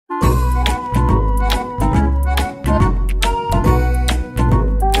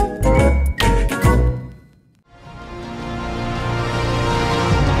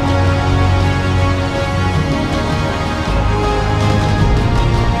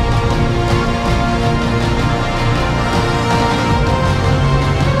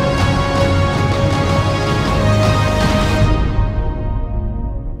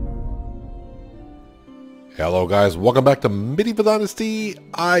guys, welcome back to Medieval Dynasty.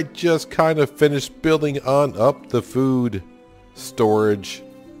 I just kind of finished building on up the food storage.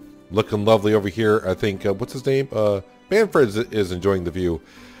 Looking lovely over here. I think, what's his name? Manfred is enjoying the view.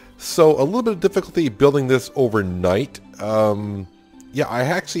 So a little bit of difficulty building this overnight. Yeah, I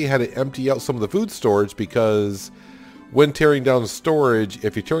actually had to empty out some of the food storage because when tearing down storage,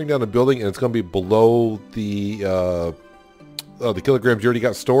 if you're tearing down a building and it's going to be below the kilograms you already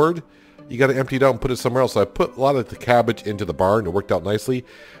got stored, you got to empty it out and put it somewhere else. So I put a lot of the cabbage into the barn. It worked out nicely.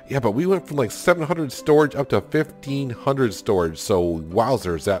 Yeah, but we went from like 700 storage up to 1,500 storage. So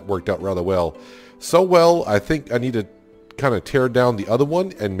wowzers, that worked out rather well. So well, I think I need to kind of tear down the other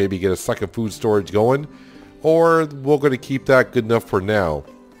one and maybe get a second food storage going. Or we're going to keep that good enough for now.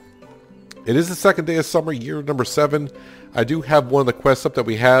 It is the second day of summer, year number 7. I do have one of the quests up that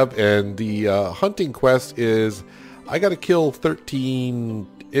we have. And the hunting quest is I got to kill 13...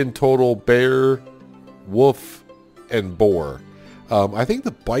 in total, bear, wolf, and boar. I think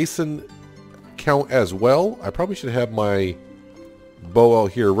the bison count as well. I probably should have my bow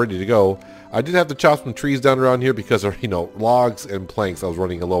out here ready to go. I did have to chop some trees down around here because of, logs and planks I was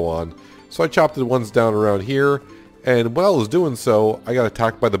running low on. So I chopped the ones down around here. And while I was doing so, I got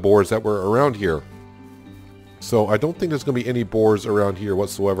attacked by the boars that were around here. So I don't think there's going to be any boars around here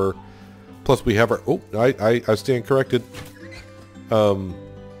whatsoever. Plus we have our... Oh, I stand corrected.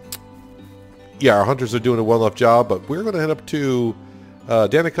 Yeah, our hunters are doing a well enough job, but we're going to head up to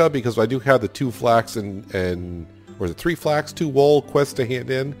Danica because I do have the 2 flax and or the 3 flax, 2 wool quests to hand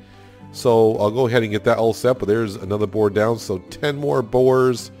in. So I'll go ahead and get that all set, but there's another boar down. So 10 more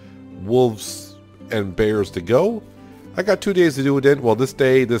boars, wolves, and bears to go. I got 2 days to do it in. Well, this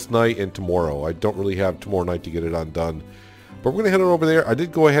day, this night, and tomorrow. I don't really have tomorrow night to get it undone. But we're going to head on over there. I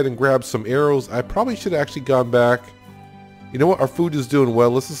did go ahead and grab some arrows. I probably should have actually gone back. You know what? Our food is doing well.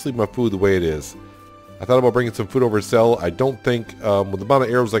 Let's just leave my food the way it is. I thought about bringing some food over to sell. I don't think, with the amount of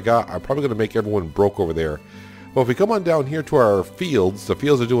arrows I got, I'm probably going to make everyone broke over there. Well, if we come on down here to our fields, the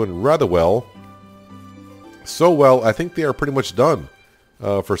fields are doing rather well. So well, I think they are pretty much done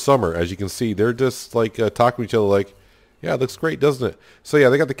for summer. As you can see, they're just like talking to each other like, yeah, it looks great, doesn't it? So yeah,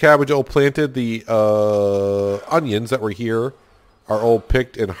 they got the cabbage all planted. The onions that were here are all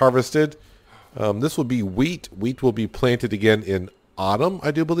picked and harvested. This will be wheat. Wheat will be planted again in autumn,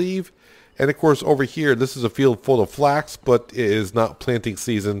 I do believe. And of course, over here, this is a field full of flax, but it is not planting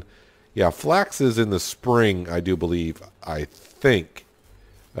season. Yeah, flax is in the spring, I do believe, I think.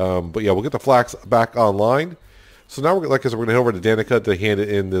 But yeah, we'll get the flax back online. So now, like I said, we're going to head over to Danica to hand it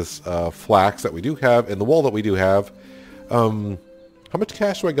in this flax that we do have and the wool that we do have. How much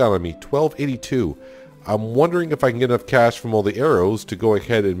cash do I got on me? 1282. I'm wondering if I can get enough cash from all the arrows to go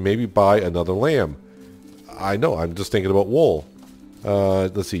ahead and maybe buy another lamb. I know, I'm just thinking about wool.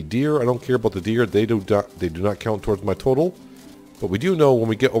 Let's see, deer. I don't care about the deer. They do not count towards my total. But we do know when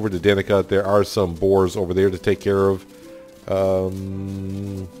we get over to Danica, there are some boars over there to take care of.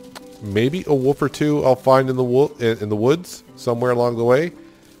 Maybe a wolf or 2 I'll find in the woods somewhere along the way.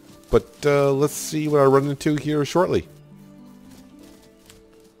 But let's see what I run into here shortly.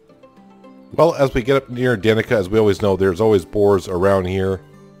 Well, as we get up near Danica, as we always know, there's always boars around here.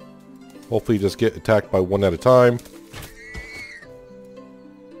 Hopefully you just get attacked by one at a time.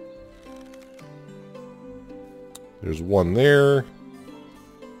 There's one there.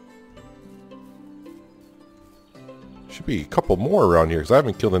 Should be a couple more around here, because I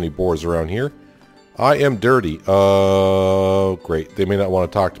haven't killed any boars around here. I am dirty. Oh, great. They may not want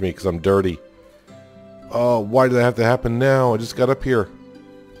to talk to me because I'm dirty. Oh, why did that have to happen now? I just got up here.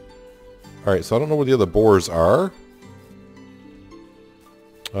 Alright, so I don't know where the other boars are.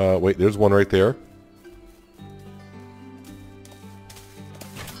 Wait, there's one right there.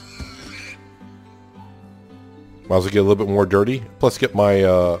 Might as well get a little bit more dirty. Plus get my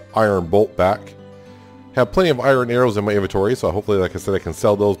iron bolt back. Have plenty of iron arrows in my inventory, so hopefully, like I said, I can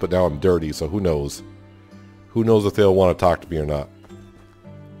sell those, but now I'm dirty, so who knows? Who knows if they'll want to talk to me or not.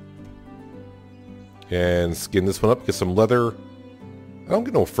 And skin this one up, get some leather. I don't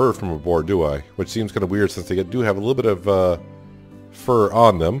get no fur from a boar, do I? Which seems kind of weird since they do have a little bit of fur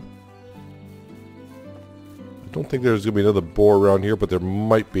on them. I don't think there's going to be another boar around here, but there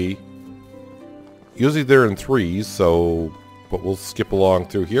might be. Usually they're in 3s, so... But we'll skip along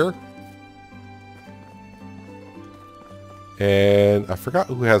through here. And I forgot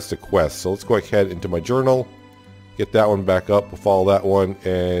who has the quest, so let's go ahead into my journal. Get that one back up. We'll follow that one,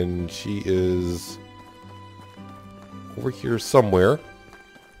 and she is... over here somewhere.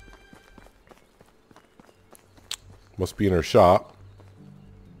 Must be in her shop.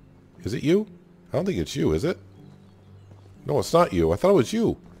 Is it you? I don't think it's you, is it? No, it's not you. I thought it was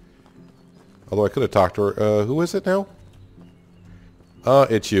you. Although I could have talked to her. Who is it now?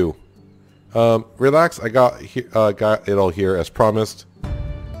 It's you. Relax. I got it all here as promised.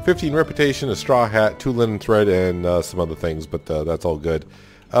 15 reputation, a straw hat, 2 linen thread, and some other things, but that's all good.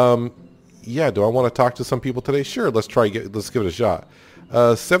 Yeah, do I want to talk to some people today? Sure, let's give it a shot.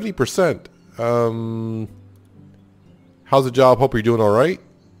 70%. How's the job? Hope you're doing all right.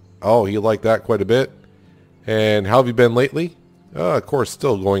 Oh, you like that quite a bit. And how have you been lately? Of course,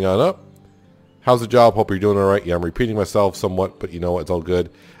 still going on up. How's the job? Hope you're doing all right. Yeah, I'm repeating myself somewhat, but you know, it's all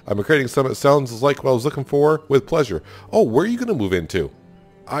good. I'm creating something that sounds like what I was looking for. With pleasure. Oh, where are you going to move into?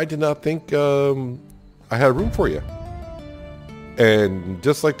 I did not think I had room for you. And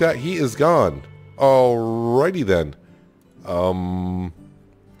just like that, he is gone. Alrighty then.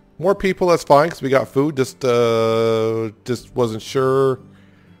 More people, that's fine, because we got food. Just wasn't sure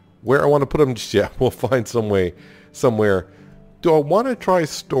where I want to put them. Yeah, we'll find some way, somewhere. Do I want to try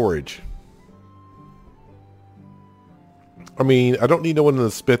storage? I mean, I don't need no one in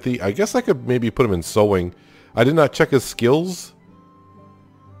the smithy. I guess I could maybe put him in sewing. I did not check his skills.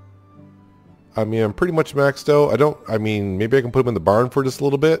 I mean, I'm pretty much maxed out. I mean, maybe I can put him in the barn for just a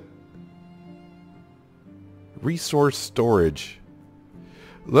little bit. Resource storage.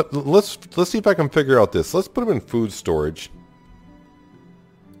 Let's see if I can figure out this. Let's put him in food storage.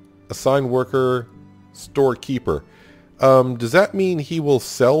 Assigned worker, storekeeper. Does that mean he will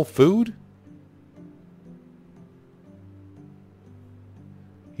sell food?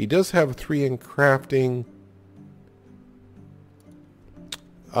 He does have 3 in crafting.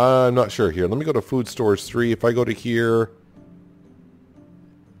 I'm not sure here. Let me go to food storage 3. If I go to here,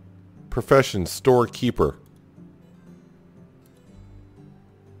 profession, storekeeper.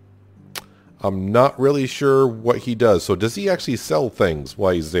 I'm not really sure what he does. So does he actually sell things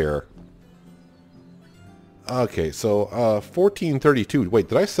while he's there? Okay, so 1432. Wait,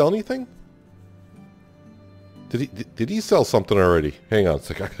 did I sell anything? Did he sell something already? Hang on a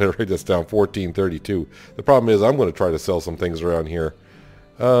second. I gotta write this down. 1432. The problem is I'm going to try to sell some things around here.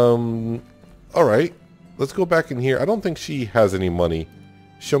 Alright. Let's go back in here. I don't think she has any money.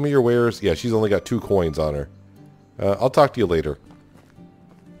 Show me your wares. Yeah, she's only got 2 coins on her. I'll talk to you later.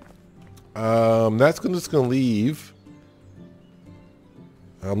 That's just going to leave.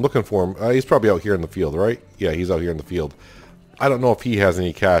 I'm looking for him. He's probably out here in the field, right? Yeah, he's out here in the field. I don't know if he has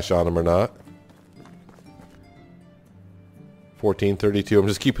any cash on him or not. 1432. I'm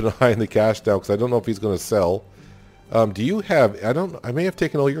just keeping an eye on the cash now because I don't know if he's going to sell. Do you have... I may have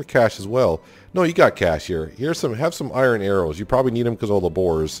taken all your cash as well. No, you got cash here. Have some iron arrows. You probably need them because of all the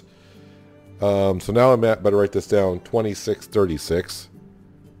boars. So now I'm at... Better write this down. 2636.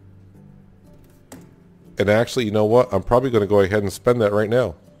 And actually, you know what? I'm probably going to go ahead and spend that right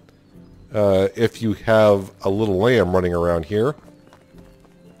now. If you have a little lamb running around here.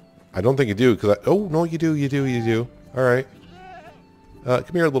 I don't think you do because oh, no, you do. You do. All right. Come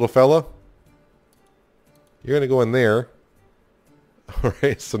here, little fella. You're going to go in there. All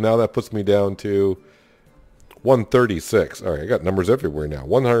right, so now that puts me down to 136. All right, I got numbers everywhere now.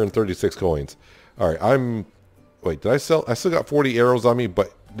 136 coins. All right, wait, did I sell? I still got 40 arrows on me,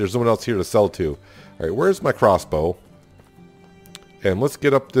 but there's no one else here to sell to. All right, where's my crossbow? And let's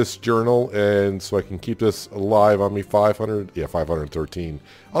get up this journal, and so I can keep this alive on me. 500, yeah, 513.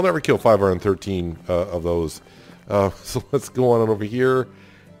 I'll never kill 513 of those. So let's go on over here.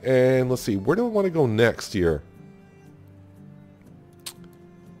 And let's see, where do I want to go next here?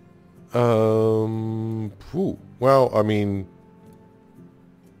 Well, I mean,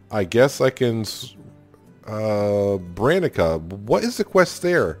 I guess I can... Branica, what is the quest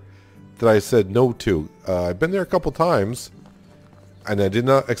there that I said no to? I've been there a couple times, and I did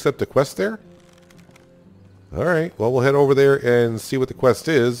not accept the quest there? Alright, well, we'll head over there and see what the quest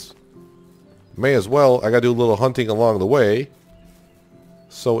is. May as well. I gotta do a little hunting along the way,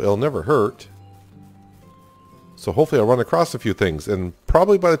 so it'll never hurt. So hopefully I'll run across a few things, and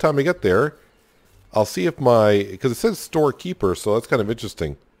probably by the time I get there, I'll see if because it says storekeeper, so that's kind of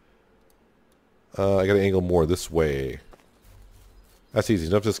interesting. I gotta angle more this way. That's easy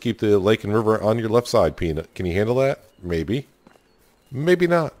enough. Just keep the lake and river on your left side, Peanut. Can you handle that? Maybe. Maybe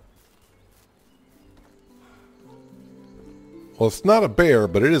not. Well, it's not a bear,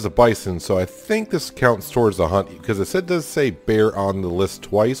 but it is a bison, so I think this counts towards the hunt, because it does say bear on the list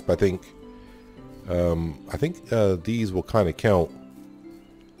twice, but I think these will kind of count.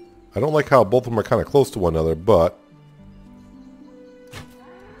 I don't like how both of them are kind of close to one another, but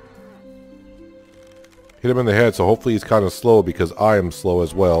hit him in the head, so hopefully he's kind of slow, because I am slow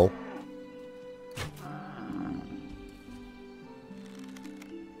as well.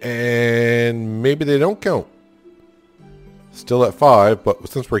 And maybe they don't count. Still at 5, but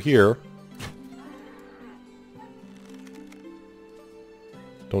since we're here,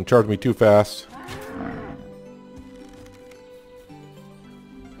 Don't charge me too fast.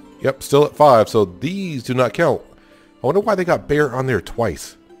 Yep, still at 5, so these do not count. I wonder why they got bear on there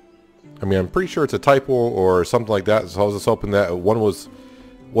twice. I mean, I'm pretty sure it's a typo or something like that, so I was just hoping that one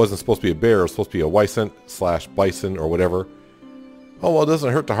wasn't supposed to be a bear, it was supposed to be a wisent/bison or whatever. Oh, well, it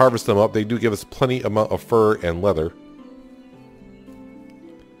doesn't hurt to harvest them up. They do give us plenty amount of fur and leather.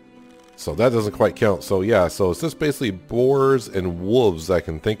 So that doesn't quite count. So yeah, so it's just basically boars and wolves I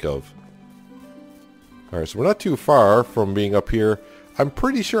can think of. Alright, so we're not too far from being up here. I'm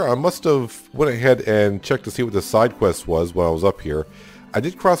pretty sure I must have went ahead and checked to see what the side quest was when I was up here. I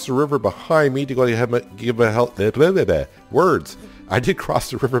did cross the river behind me to go ahead and give a help. Words. I did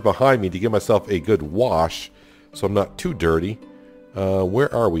cross the river behind me to give myself a good wash, so I'm not too dirty.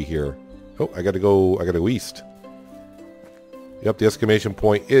 Where are we here? Oh, I gotta go east. Yep, the exclamation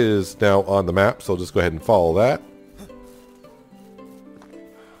point is now on the map, so just go ahead and follow that.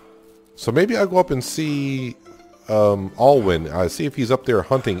 So maybe I'll go up and see Alwyn. See if he's up there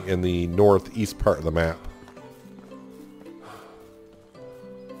hunting in the northeast part of the map.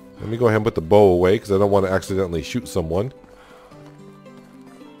 Let me go ahead and put the bow away because I don't want to accidentally shoot someone.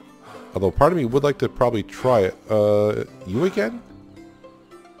 Although part of me would like to probably try it. You again?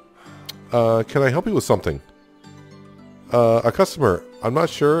 Can I help you with something? A customer. I'm not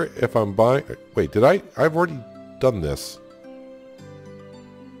sure if I'm buying... Wait, I've already done this.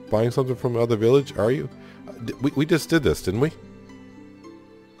 Buying something from another village? Are you? We just did this, didn't we?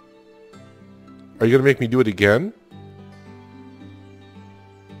 Are you going to make me do it again?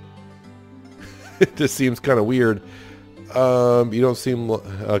 This seems kind of weird. You don't seem...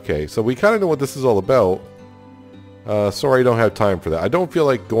 Okay, so we kind of know what this is all about. Sorry, I don't have time for that. I don't feel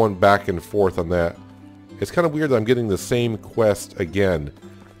like going back and forth on that. It's kind of weird that I'm getting the same quest again.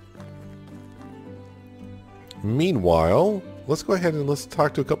 Meanwhile, let's go ahead and let's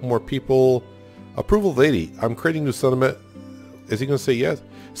talk to a couple more people. Approval lady. I'm creating new settlement. Is he going to say yes?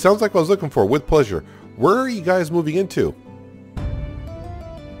 Sounds like what I was looking for. With pleasure. Where are you guys moving into?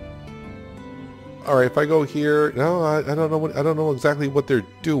 Alright, if I go here... No, I don't know what, I don't know exactly what they're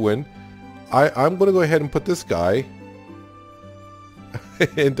doing. I'm going to go ahead and put this guy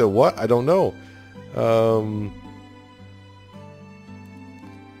into what? I don't know.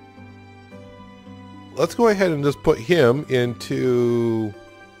 Let's go ahead and just put him into...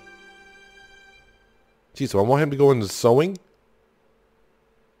 Gee, so I want him to go into sewing?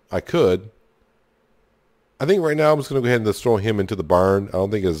 I could. I think right now I'm just going to go ahead and just throw him into the barn. I don't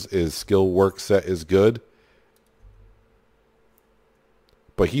think his skill work set is good.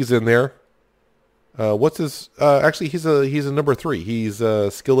 But he's in there. What's his... actually, he's a number 3. He's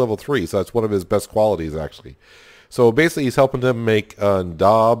skill level 3, so that's one of his best qualities, actually. So basically, he's helping them make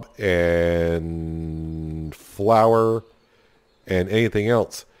daub and flour and anything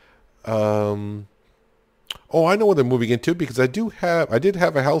else. Oh, I know what they're moving into because I did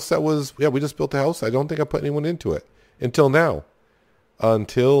have a house that was... Yeah, we just built a house. I don't think I put anyone into it. Until now.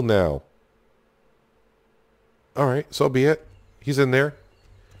 Until now. Alright, so be it. He's in there.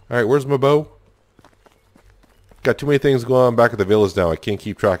 Alright, where's my bow? Got too many things going on back at the village now. I can't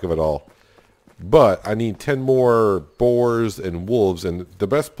keep track of it all. But I need 10 more boars and wolves. And the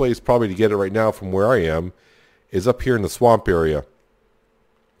best place probably to get it right now from where I am is up here in the swamp area.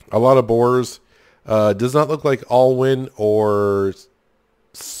 A lot of boars. Does not look like Alwyn or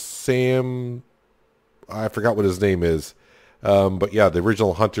Sam. I forgot what his name is. But yeah, the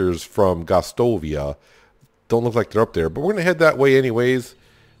original hunters from Gostovia don't look like they're up there. But we're going to head that way anyways.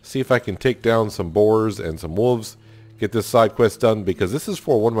 See if I can take down some boars and some wolves. Get this side quest done because this is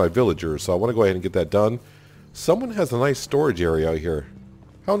for one of my villagers. So I want to go ahead and get that done. Someone has a nice storage area out here.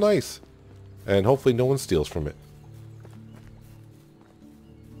 How nice. And hopefully no one steals from it.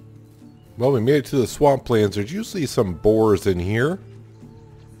 Well, we made it to the swamplands. There's usually some boars in here.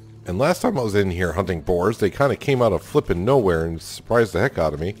 And last time I was in here hunting boars, they kind of came out of flipping nowhere and surprised the heck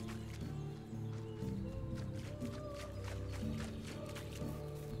out of me.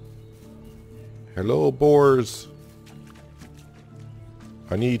 Hello, boars.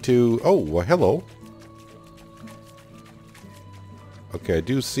 I need to... Oh, well, hello. Okay, I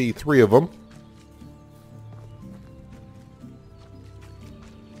do see 3 of them.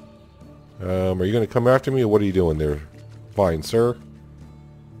 Are you going to come after me, or what are you doing there? Fine, sir.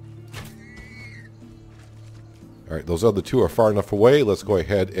 Alright, those other 2 are far enough away. Let's go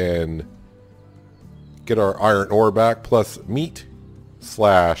ahead and get our iron ore back, plus meat /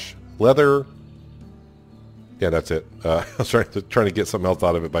 leather. Yeah, that's it. I was trying to get something else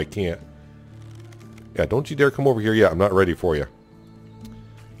out of it, but I can't. Yeah, don't you dare come over here yet. I'm not ready for you.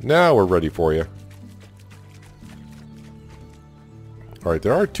 Now we're ready for you. All right,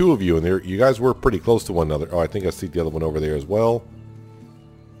 there are two of you, and you guys were pretty close to one another. Oh, I think I see the other one over there as well.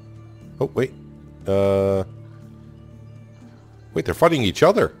 Oh, wait. Wait, they're fighting each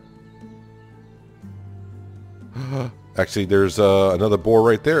other. Actually, there's another boar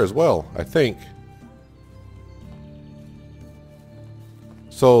right there as well, I think.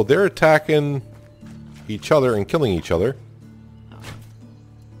 So they're attacking each other and killing each other.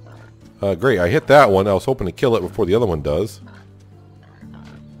 Great, I hit that one. I was hoping to kill it before the other one does.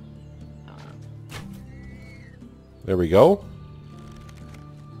 There we go.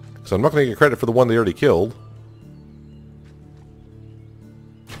 So I'm not going to get credit for the one they already killed.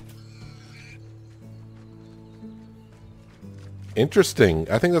 Interesting.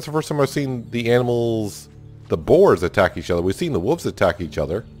 I think that's the first time I've seen the animals, the boars, attack each other. We've seen the wolves attack each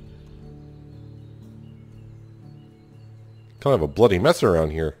other. Kind of a bloody mess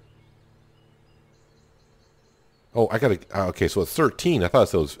around here. Oh, I gotta... okay, so it's 13. I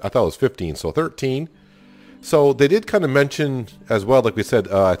thought it was 15. So 13. So they did kind of mention as well, like we said,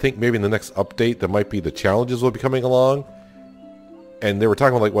 I think maybe in the next update there might be the challenges will be coming along. And they were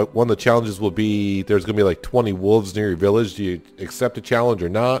talking about like what one of the challenges will be, there's going to be like 20 wolves near your village. Do you accept the challenge or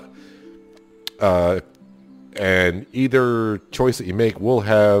not? And either choice that you make will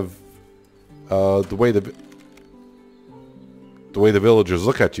have the way the villagers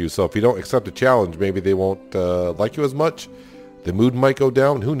look at you. So if you don't accept the challenge, maybe they won't like you as much. The mood might go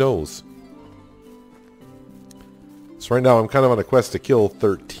down. Who knows? So right now I'm kind of on a quest to kill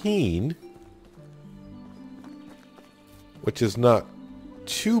 13. Which is not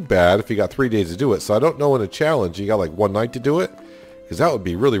too bad if you got 3 days to do it. So I don't know in a challenge you got like one night to do it. Because that would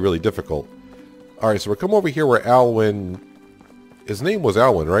be really, really difficult. Alright, so we'll come over here where Alwyn... His name was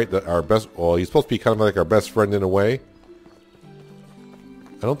Alwyn, right? Our best... Well, he's supposed to be kind of like our best friend in a way.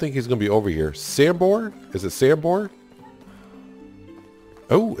 I don't think he's going to be over here. Sambor? Is it Sambor?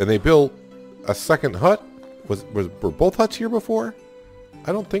 Oh, and they built a second hut? Were both huts here before?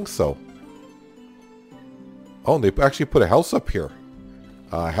 I don't think so. Oh, and they actually put a house up here.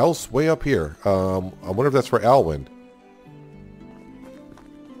 A house way up here. I wonder if that's for Alwyn.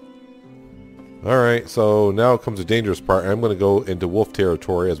 Alright, so now comes the dangerous part. I'm going to go into wolf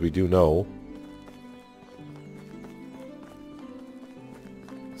territory, as we do know.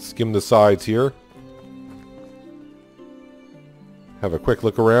 Skim the sides here. Have a quick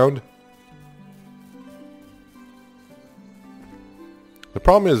look around. The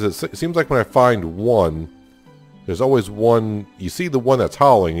problem is, it seems like when I find one, there's always one... You see the one that's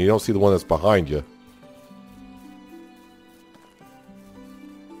howling, you don't see the one that's behind you.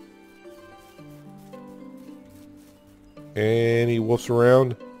 Any wolves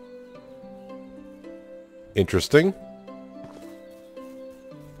around? Interesting.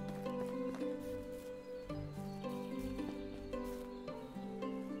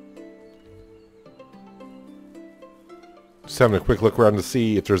 Just having a quick look around to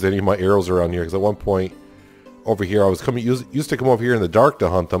see if there's any of my arrows around here, because at one point over here I was used to come over here in the dark to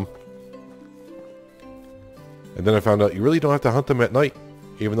hunt them, and then I found out you really don't have to hunt them at night,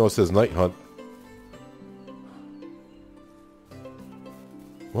 even though it says night hunt.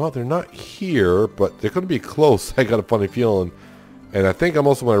 Well, they're not here, but they're going to be close. I got a funny feeling, and I think I'm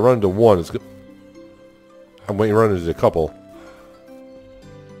also when I run into one, I'm waiting to run into a couple,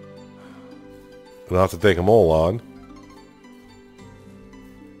 and I'll have to take them all on.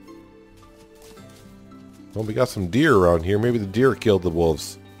 Well, we got some deer around here. Maybe the deer killed the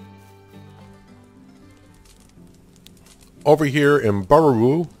wolves. Over here in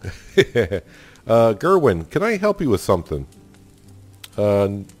Barawu. Gerwin, can I help you with something?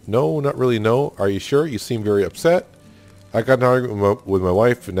 No, not really, no. Are you sure? You seem very upset. I got an argument with my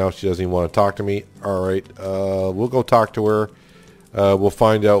wife, and now she doesn't even want to talk to me. Alright, we'll go talk to her. We'll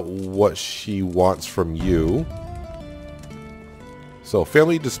find out what she wants from you. So,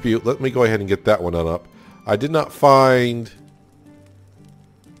 family dispute. Let me go ahead and get that one on up. I did not find...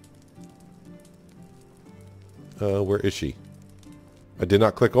 where is she? I did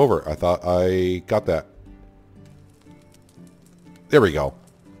not click over. I thought I got that. There we go.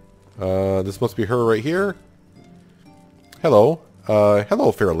 This must be her right here. Hello.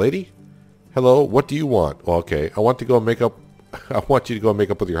 Hello, fair lady. Hello, what do you want? Well, okay. I want to go make up... I want you to go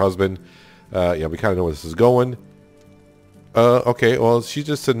make up with your husband. Yeah, we kind of know where this is going. Okay, well, she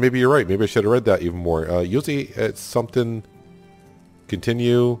just said maybe you're right. Maybe I should have read that even more. Usually it's something...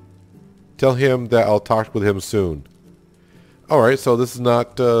 Continue. Tell him that I'll talk with him soon. Alright, so this is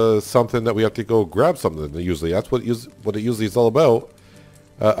not something that we have to go grab something usually. That's what it usually is all about.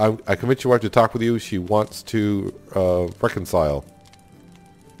 I convinced your wife to talk with you. She wants to reconcile.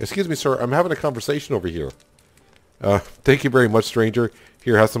 Excuse me, sir. I'm having a conversation over here. Thank you very much, stranger.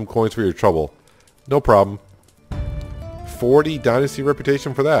 Here, have some coins for your trouble. No problem. 40 dynasty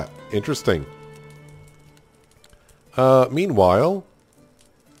reputation for that. Interesting. Meanwhile,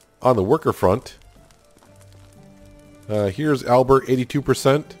 on the worker front, here's Albert,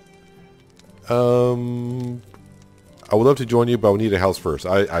 82%. I would love to join you, but I would need a house first.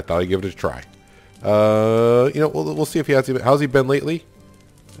 I thought I'd give it a try. You know, we'll see if he has. How's he been lately?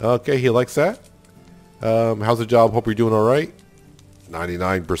 Okay, he likes that. How's the job? Hope you're doing all right.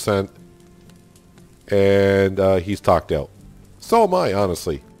 99%. And he's talked out. So am I,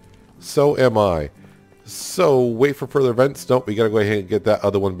 honestly. So am I. So, wait for further events. Nope, we got to go ahead and get that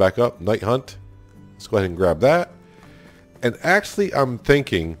other one back up. Night Hunt. Let's go ahead and grab that. And actually, I'm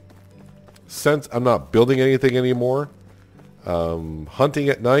thinking, since I'm not building anything anymore, hunting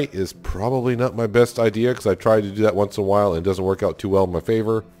at night is probably not my best idea because I tried to do that once in a while and it doesn't work out too well in my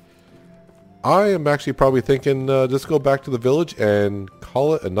favor. I am actually probably thinking just go back to the village and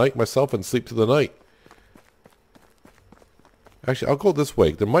call it a night myself and sleep to the night. Actually, I'll go this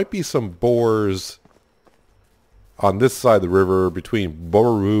way. There might be some boars on this side of the river between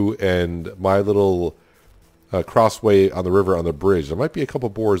Boru and my little crossway on the river on the bridge. There might be a couple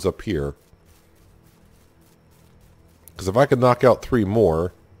boars up here. Because if I can knock out 3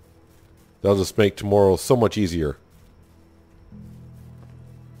 more, that'll just make tomorrow so much easier.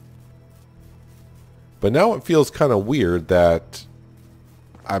 But now it feels kind of weird that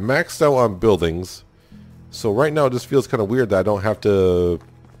I maxed out on buildings. So right now it just feels kind of weird that I don't have to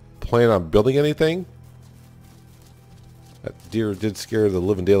plan on building anything. That deer did scare the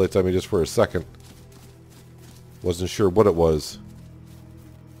living daylights out of me just for a second. Wasn't sure what it was.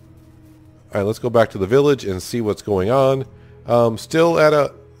 Alright, let's go back to the village and see what's going on. Still at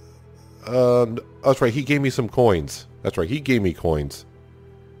a... that's right, he gave me some coins. That's right, he gave me coins.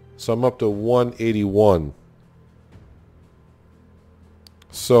 So I'm up to 181.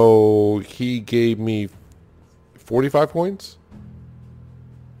 So he gave me 45 coins?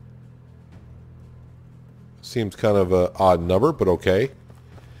 Seems kind of an odd number, but okay.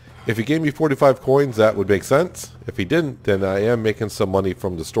 If he gave me 45 coins, that would make sense. If he didn't, then I am making some money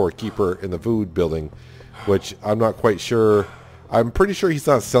from the storekeeper in the food building, which I'm not quite sure. I'm pretty sure he's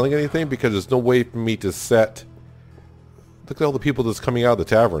not selling anything because there's no way for me to set... Look at all the people that's coming out of the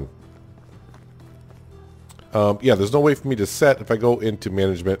tavern. Yeah, there's no way for me to set if I go into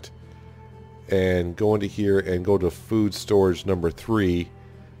management and go into here and go to food storage number 3.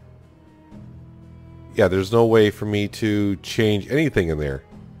 Yeah, there's no way for me to change anything in there.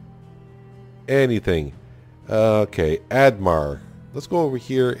 Anything. Okay, Admar. Let's go over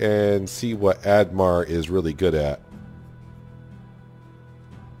here and see what Admar is really good at.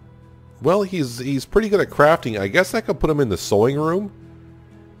 Well, he's pretty good at crafting. I guess I could put him in the sewing room.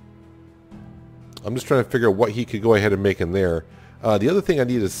 I'm just trying to figure out what he could go ahead and make in there. The other thing I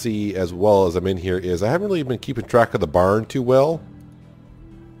need to see as well as I'm in here is I haven't really been keeping track of the barn too well.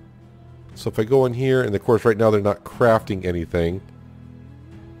 So if I go in here, and of course right now they're not crafting anything.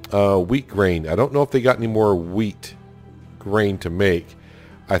 Wheat grain. I don't know if they got any more wheat grain to make.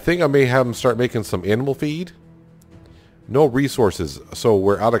 I think I may have them start making some animal feed. No resources, so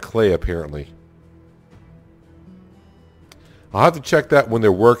we're out of clay apparently. I'll have to check that when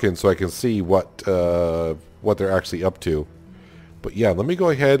they're working so I can see what they're actually up to. But yeah, let me go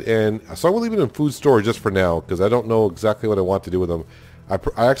ahead and... So I'm going to leave it in food storage just for now because I don't know exactly what I want to do with them.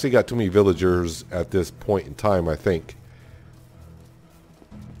 I actually got too many villagers at this point in time, I think.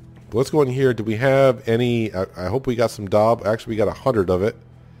 But let's go in here. Do we have any... I hope we got some daub. Actually, we got 100 of it.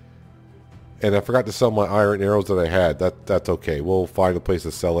 And I forgot to sell my iron arrows that I had. That's okay. We'll find a place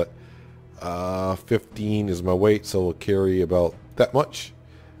to sell it. 15 is my weight, so we'll carry about that much.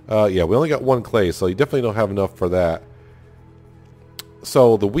 Yeah, we only got 1 clay, so you definitely don't have enough for that.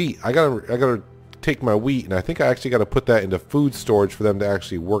 So the wheat, I gotta take my wheat, and I think I actually got to put that into food storage for them to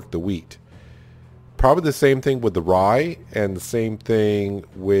actually work the wheat. Probably the same thing with the rye, and the same thing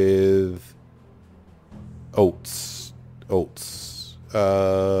with oats. No,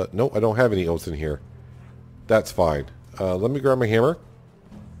 I don't have any oats in here. That's fine. Let me grab my hammer.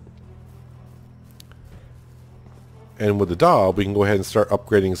 And with the daub, we can go ahead and start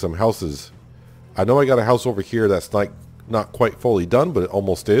upgrading some houses. I know I got a house over here that's not quite fully done, but it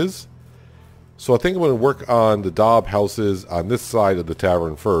almost is. So I think I'm going to work on the daub houses on this side of the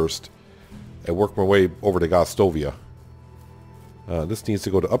tavern first and work my way over to Gostovia. This needs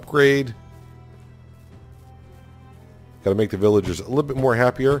to go to upgrade. Got to make the villagers a little bit more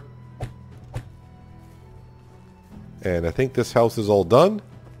happier. And I think this house is all done.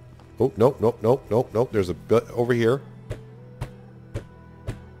 Oh, nope. There's a bit over here.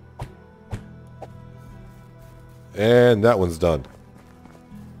 And that one's done.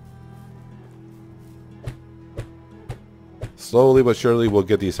 Slowly but surely we'll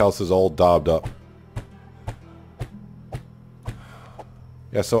get these houses all daubed up.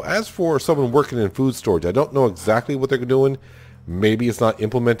 Yeah, so as for someone working in food storage, I don't know exactly what they're doing. Maybe it's not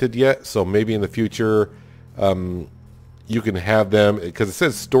implemented yet, so maybe in the future you can have them, because it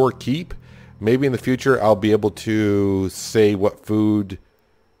says store keep. Maybe in the future I'll be able to say what food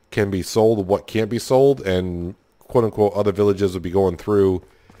can be sold, what can't be sold, and quote-unquote other villages will be going through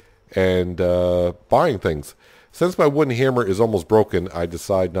and buying things. Since my wooden hammer is almost broken, I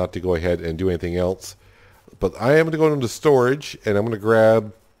decide not to go ahead and do anything else. But I am going to go into storage, and I'm going to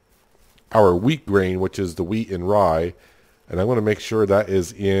grab our wheat grain, which is the wheat and rye, and I'm going to make sure that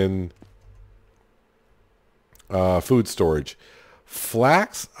is in food storage.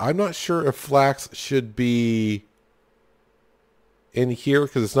 Flax, I'm not sure if flax should be in here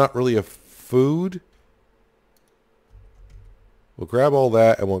because it's not really a food. We'll grab all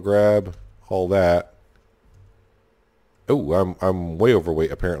that, and we'll grab all that. Oh, I'm way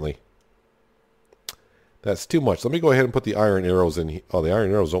overweight apparently. That's too much. Let me go ahead and put the iron arrows in. Oh, the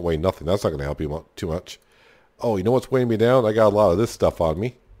iron arrows don't weigh nothing. That's not going to help you too much. Oh, you know what's weighing me down? I got a lot of this stuff on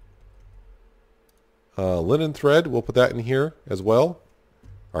me. Linen thread, we'll put that in here as well.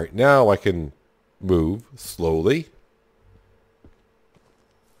 All right, now I can move slowly.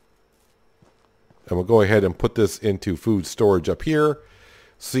 And we'll go ahead and put this into food storage up here.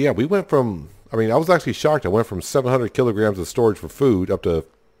 So yeah, we went from, I mean, I was actually shocked. I went from 700 kilograms of storage for food up to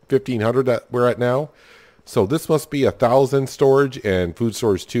 1,500 that we're at now. So this must be 1,000 storage, and food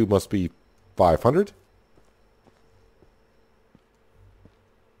storage 2 must be 500.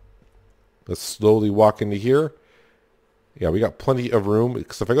 Let's slowly walk into here. Yeah, we got plenty of room.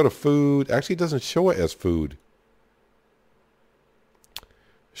 Because if I go to food, actually it doesn't show it as food.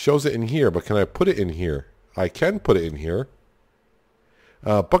 Shows it in here, but can I put it in here? I can put it in here.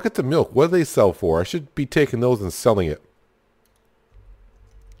 Buckets of milk, what do they sell for? I should be taking those and selling it.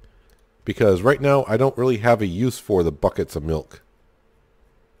 Because right now I don't really have a use for the buckets of milk.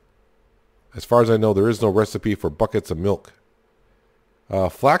 As far as I know, there is no recipe for buckets of milk.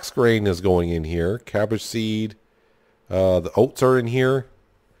 Flax grain is going in here. Cabbage seed. The oats are in here.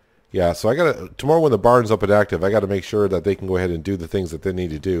 Yeah, so I gotta, tomorrow when the barn's up and active, I gotta make sure that they can go ahead and do the things that they need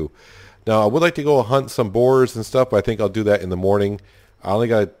to do. Now, I would like to go hunt some boars and stuff, but I think I'll do that in the morning. I only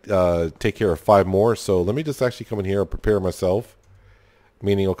gotta take care of 5 more, so let me just actually come in here and prepare myself.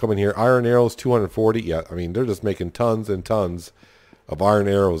 Meaning I'll come in here, iron arrows, 240. Yeah, I mean, they're just making tons and tons of iron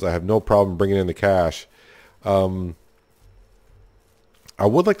arrows. I have no problem bringing in the cash. I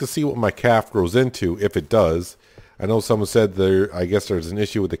would like to see what my calf grows into, if it does. I know someone said there, I guess there's an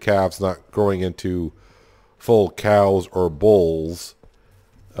issue with the calves not growing into full cows or bulls.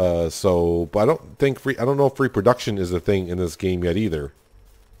 But I don't know if reproduction is a thing in this game yet either.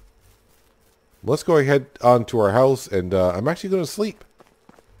 Let's go ahead onto our house, and I'm actually going to sleep.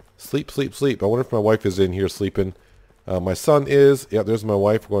 Sleep, sleep, sleep. I wonder if my wife is in here sleeping. My son is. Yeah, there's my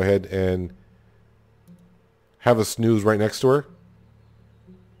wife. We'll go ahead and have a snooze right next to her.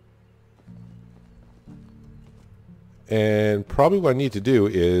 And probably what I need to do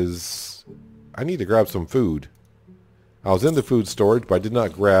is I need to grab some food. I was in the food storage, but I did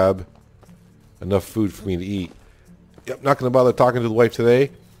not grab enough food for me to eat. Yep, not going to bother talking to the wife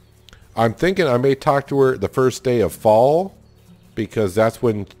today. I'm thinking I may talk to her the first day of fall, because that's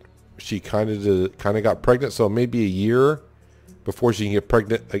when she kind of got pregnant. So maybe a year before she can get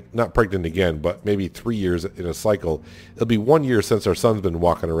pregnant, like, not pregnant again, but maybe 3 years in a cycle. It'll be 1 year since our son's been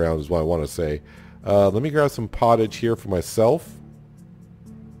walking around is what I want to say. Let me grab some pottage here for myself.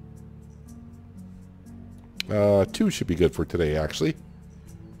 2 should be good for today, actually.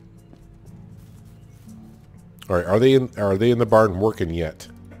 All right, are they in the barn working yet?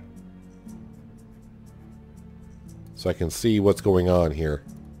 So I can see what's going on here.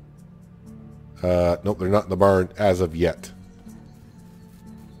 Nope, they're not in the barn as of yet.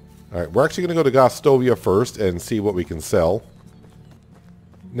 All right, we're actually going to go to Gostovia first and see what we can sell.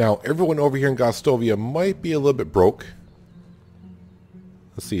 Now, everyone over here in Gostovia might be a little bit broke.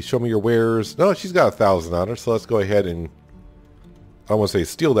 Let's see, show me your wares. No, she's got 1,000 on her, so let's go ahead and, I don't want to say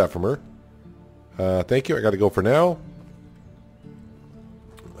steal that from her. Thank you, I got to go for now.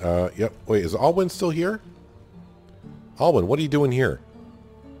 Yep, wait, is Alwyn still here? Alwyn, what are you doing here?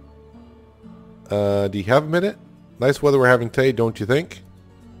 Do you have a minute? Nice weather we're having today, don't you think?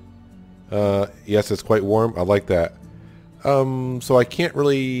 Yes, it's quite warm. I like that. So I can't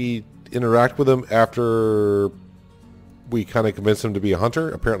really interact with him after we kind of convince him to be a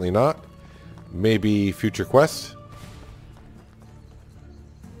hunter. Apparently not. Maybe future quest.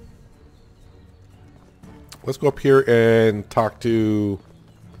 let's go up here and talk to...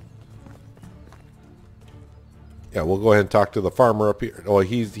 Yeah, we'll go ahead and talk to the farmer up here. Oh,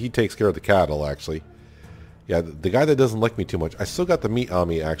 he takes care of the cattle, actually. Yeah, the guy that doesn't like me too much. I still got the meat on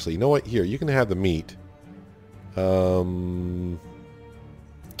me, actually. You know what? Here, you can have the meat.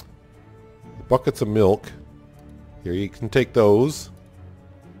 Buckets of milk. Here, you can take those.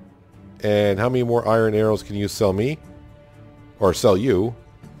 And how many more iron arrows can you sell me? Or sell you?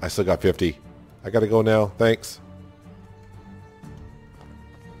 I still got 50. I gotta go now. Thanks.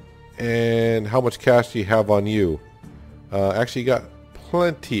 And how much cash do you have on you? Actually, you got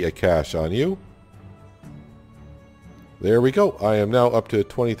plenty of cash on you. There we go. I am now up to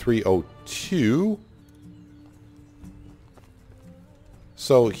 2302.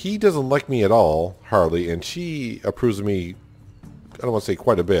 So he doesn't like me at all, hardly, and she approves of me, I don't want to say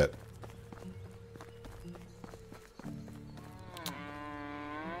quite a bit.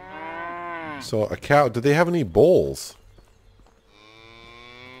 So a cow, do they have any bulls?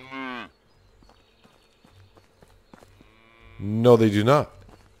 No, they do not.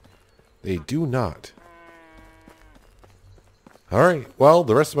 They do not. Alright, well,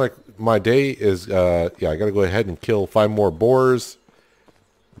 the rest of my day is, yeah, I gotta go ahead and kill 5 more boars,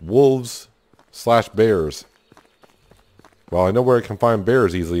 wolves, / bears. Well, I know where I can find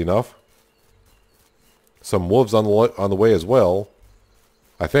bears easily enough. Some wolves on the way as well,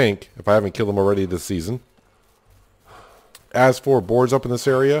 I think, if I haven't killed them already this season. As for boars up in this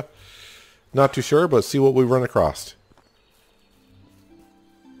area, not too sure, but see what we run across.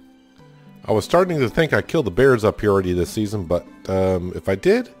 I was starting to think I killed the bears up here already this season, but if I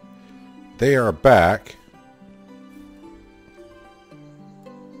did, they are back.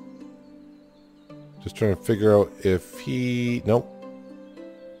 Just trying to figure out if he... Nope.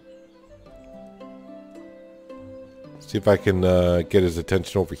 See if I can get his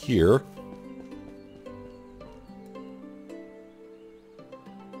attention over here.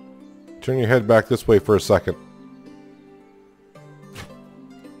 Turn your head back this way for a second.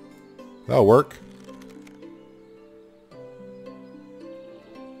 That'll work.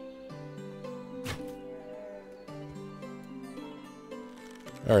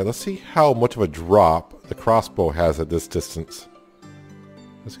 Alright, let's see how much of a drop the crossbow has at this distance.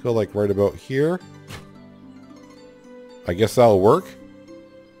 Let's go like right about here. I guess that'll work.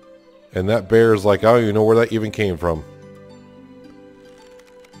 And that bear is like, I don't even know where that even came from.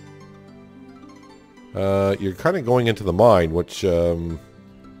 You're kind of going into the mine, which... Can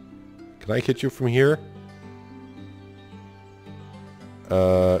I hit you from here?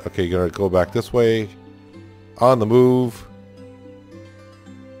 Okay, you're gonna go back this way. On the move.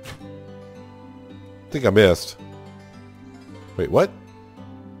 I think I missed. Wait, what?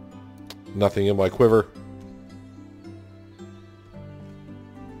 Nothing in my quiver.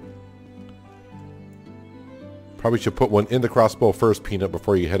 Probably should put one in the crossbow first, Peanut,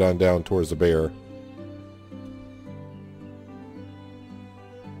 before you head on down towards the bear.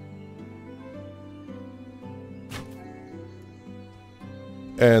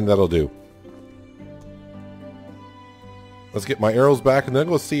 And that'll do. Let's get my arrows back, and then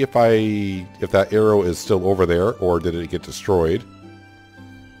we'll see if that arrow is still over there, or did it get destroyed.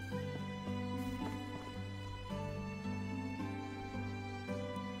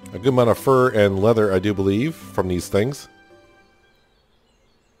 A good amount of fur and leather, I do believe, from these things.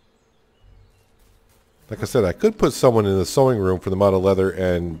 Like I said, I could put someone in the sewing room for the amount of leather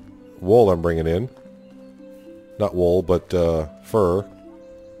and wool I'm bringing in. Not wool, but fur.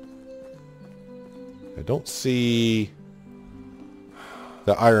 I don't see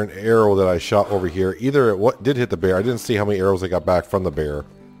the iron arrow that I shot over here. Either what did hit the bear. I didn't see how many arrows I got back from the bear.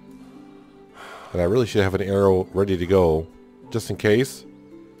 And I really should have an arrow ready to go, just in case.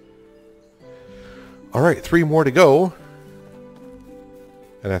 Alright, 3 more to go.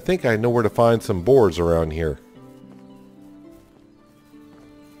 And I think I know where to find some boars around here.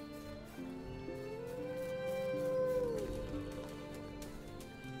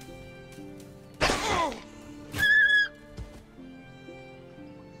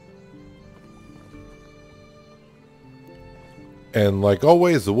 And like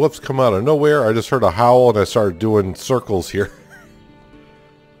always, the wolves come out of nowhere. I just heard a howl and I started doing circles here.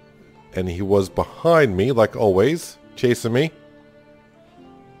 And he was behind me, like always, chasing me.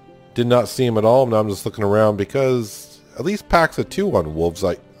 Did not see him at all. Now I'm just looking around because at least packs of 2 on wolves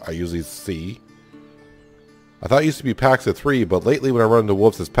I usually see. I thought it used to be packs of 3, but lately when I run into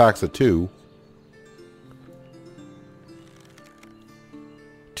wolves, it's packs of 2.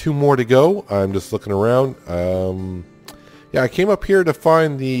 2 more to go. I'm just looking around. Yeah, I came up here to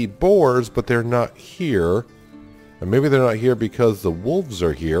find the boars, but they're not here. And maybe they're not here because the wolves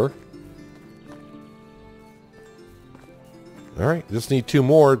are here. Alright, just need 2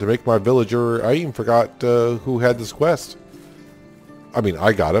 more to make my villager. I even forgot who had this quest. I mean,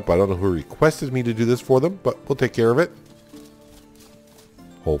 I got it, but I don't know who requested me to do this for them, but we'll take care of it.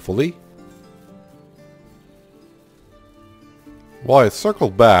 Hopefully. Well, I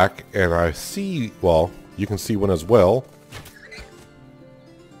circled back, and I see, well, you can see one as well.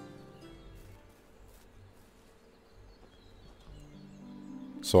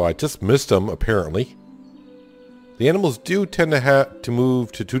 So I just missed them, apparently. The animals do tend to have to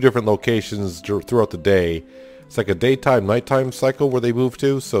move to 2 different locations throughout the day. It's like a daytime, nighttime cycle where they move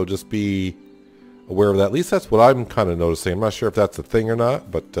to, so just be aware of that. At least that's what I'm kind of noticing. I'm not sure if that's a thing or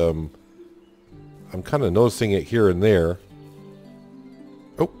not, but I'm kind of noticing it here and there.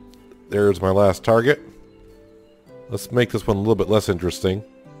 Oh, there's my last target. Let's make this one a little bit less interesting.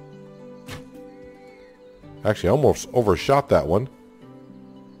 Actually, I almost overshot that one.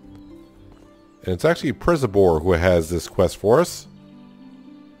 And it's actually Prezibor who has this quest for us.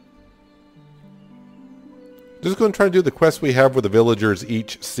 Just going to try to do the quests we have with the villagers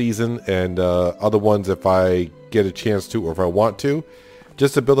each season, and other ones if I get a chance to or if I want to.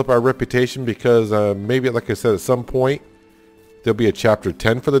 Just to build up our reputation, because maybe, like I said, at some point there'll be a chapter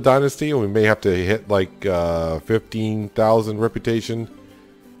 10 for the dynasty, and we may have to hit like 15,000 reputation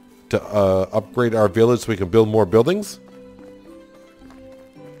to upgrade our village so we can build more buildings.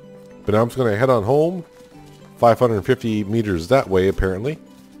 But now I'm just going to head on home. 550 meters that way, apparently.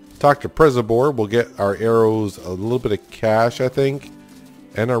 Talk to Prezibor. We'll get our arrows, a little bit of cash, I think,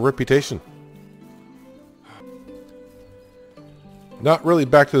 and our reputation. Not really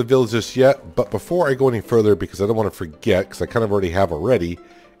back to the village just yet, but before I go any further, because I don't want to forget, because I kind of already have already,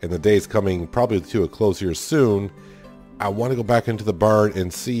 and the day's coming probably to a close here soon, I want to go back into the barn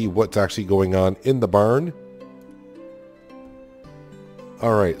and see what's actually going on in the barn.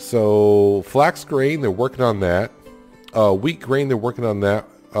 Alright, so flax grain, they're working on that. Wheat grain, they're working on that.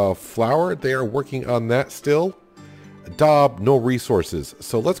 Flour, they are working on that still. Daub, no resources.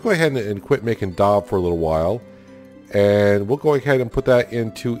 So let's go ahead and quit making daub for a little while. And we'll go ahead and put that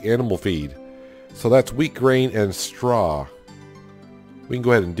into animal feed. So that's wheat grain and straw. We can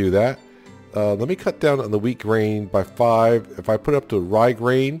go ahead and do that. Let me cut down on the wheat grain by 5. If I put it up to rye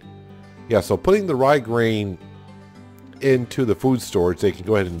grain. Yeah, so putting the rye grain into the food storage, they can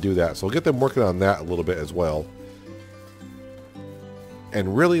go ahead and do that. So we'll get them working on that a little bit as well.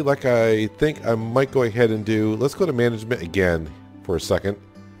 And really, like I think I might go ahead and do, let's go to management again for a second.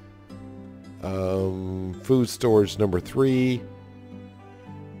 Food storage number 3.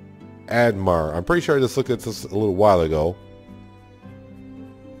 Admar. I'm pretty sure I just looked at this a little while ago.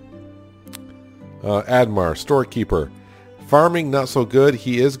 Admar, storekeeper. Farming, not so good.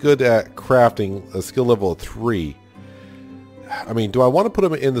 He is good at crafting, a skill level of 3. I mean, do I want to put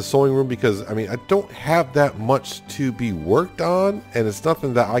him in the sewing room? Because, I mean, I don't have that much to be worked on, and it's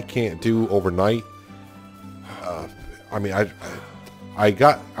nothing that I can't do overnight. I mean, I'm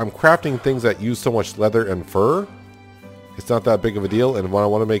crafting things that use so much leather and fur. It's not that big of a deal, and when I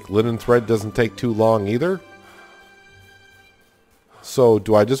want to make linen thread, doesn't take too long either. So,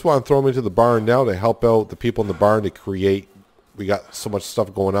 do I just want to throw him into the barn now to help out the people in the barn to create? We got so much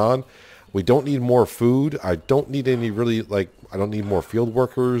stuff going on. We don't need more food. I don't need any really, like, I don't need more field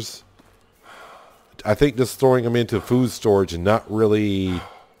workers. I think just throwing them into food storage and not really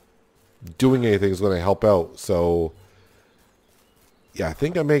doing anything is going to help out. So, yeah, I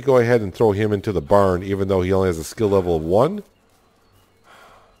think I may go ahead and throw him into the barn, even though he only has a skill level of 1.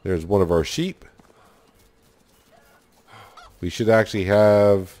 There's one of our sheep. We should actually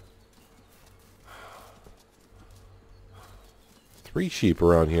have 3 sheep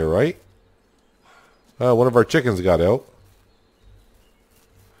around here, right? One of our chickens got out.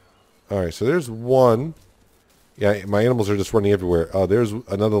 Alright, so there's one. Yeah, my animals are just running everywhere. There's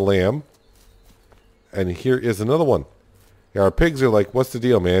another lamb. And here is another one. Yeah, our pigs are like, what's the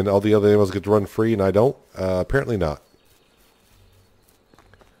deal, man? All the other animals get to run free and I don't? Apparently not.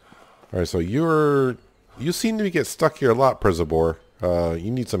 Alright, so you seem to get stuck here a lot, Prezibor. You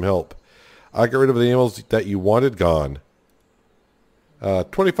need some help. I got rid of the animals that you wanted, gone.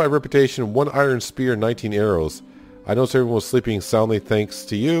 25 reputation, 1 iron spear, 19 arrows. I noticed everyone was sleeping soundly thanks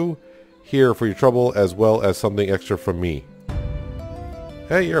to you. Here for your trouble, as well as something extra from me.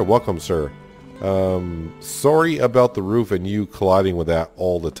 Hey, you're welcome, sir. Sorry about the roof and you colliding with that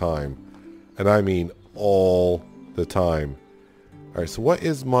all the time. And I mean all the time. Alright, so what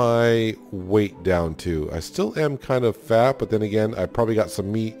is my weight down to? I still am kind of fat, but then again, I probably got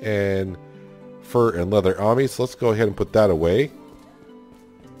some meat and fur and leather on me, so let's go ahead and put that away.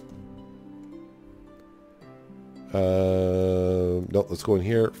 No, let's go in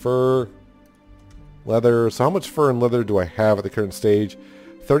here. Fur. Leather. So how much fur and leather do I have at the current stage?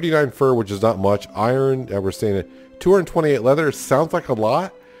 39 fur, which is not much. Iron, we're saying it. 228 leather sounds like a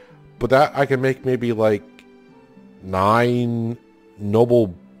lot, but that I can make maybe like 9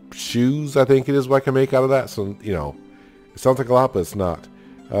 noble shoes, I think it is what I can make out of that. So, you know, it sounds like a lot, but it's not.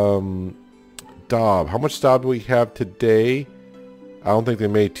 Daub. How much daub do we have today? I don't think they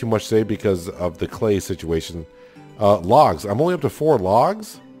made too much today because of the clay situation. Logs. I'm only up to 4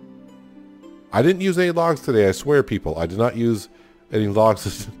 logs. I didn't use any logs today. I swear, people. I did not use any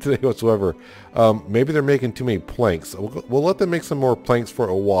logs today whatsoever. Maybe they're making too many planks. We'll let them make some more planks for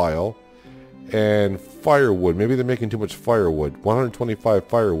a while. And firewood. Maybe they're making too much firewood. 125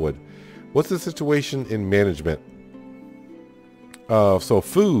 firewood. What's the situation in management? So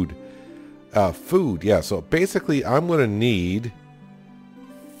food. Food, yeah. So basically, I'm going to need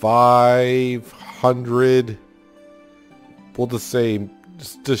 500, we'll just say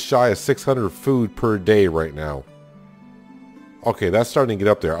just shy of 600 food per day right now. Okay, that's starting to get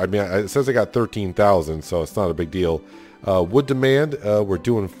up there. I mean, it says I got 13,000, so it's not a big deal. Wood demand, we're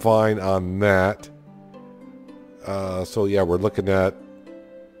doing fine on that. So yeah, we're looking at,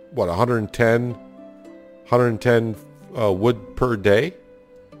 what, 110 wood per day?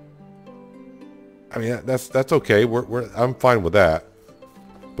 I mean, that's okay. I'm fine with that.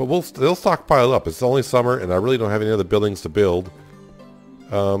 But we'll still stockpile up. It's only summer, and I really don't have any other buildings to build.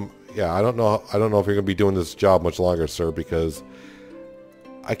 Yeah, I don't know if you're going to be doing this job much longer, sir, because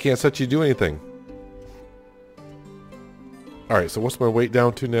I can't set you to do anything. All right, so what's my weight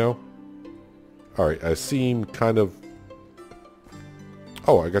down to now? All right, I seem kind of...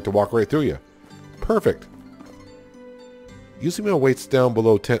 Oh, I got to walk right through you. Perfect. Usually my weight's down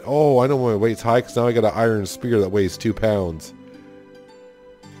below 10. Oh, I know my weight's high because now I got an iron spear that weighs 2 pounds.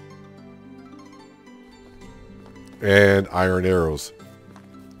 And iron arrows.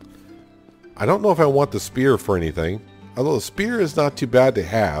 I don't know if I want the spear for anything. Although the spear is not too bad to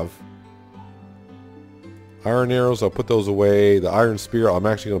have. Iron arrows, I'll put those away. The iron spear, I'm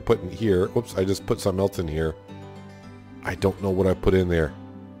actually going to put in here. Whoops, I just put something else in here. I don't know what I put in there.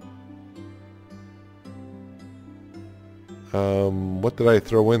 What did I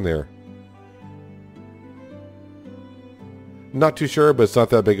throw in there? Not too sure, but it's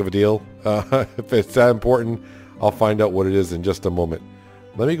not that big of a deal. If it's that important, I'll find out what it is in just a moment.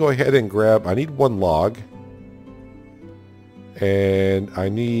 Let me go ahead and grab... I need 1 log. And I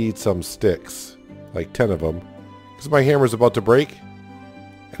need some sticks. Like 10 of them. Because my hammer's about to break.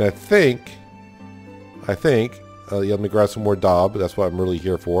 And I think... yeah, let me grab some more daub. That's what I'm really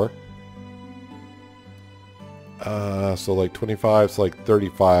here for. So like 25, so like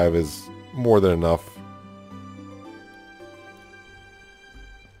 35 is more than enough.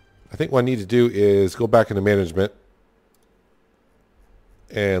 I think what I need to do is go back into management.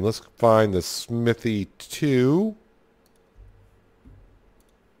 And let's find the smithy 2.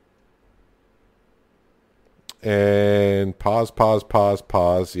 And pause.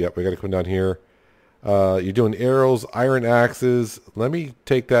 Yep, we got to come down here. You're doing arrows, iron axes. Let me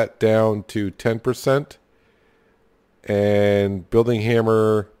take that down to 10%. And building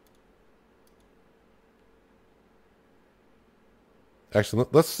hammer. Actually,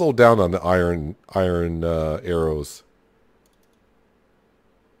 let's slow down on the iron arrows.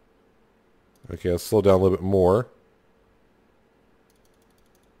 Okay, let's slow down a little bit more.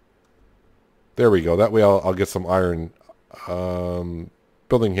 There we go. That way I'll get some iron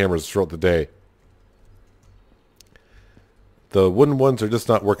building hammers throughout the day. The wooden ones are just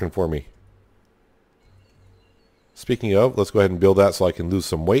not working for me. Speaking of, let's go ahead and build that so I can lose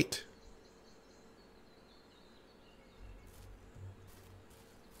some weight.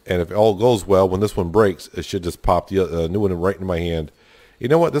 And if all goes well, when this one breaks, it should just pop the new one right in my hand. You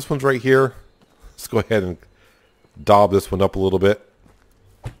know what? This one's right here. Let's go ahead and daub this one up a little bit.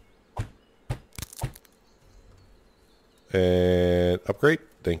 And upgrade.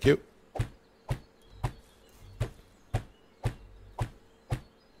 Thank you.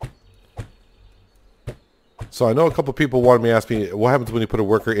 So I know a couple people wanted me to ask me, what happens when you put a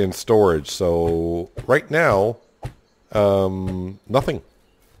worker in storage? So right now, nothing.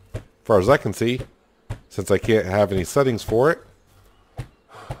 As far as I can see, since I can't have any settings for it.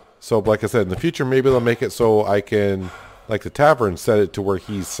 So like I said, in the future, maybe they'll make it so I can, like the tavern, set it to where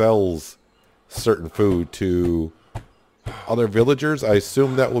he sells certain food to other villagers. I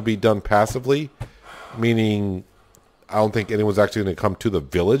assume that will be done passively, meaning I don't think anyone's actually going to come to the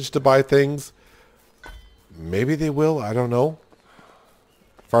village to buy things. Maybe they will. I don't know.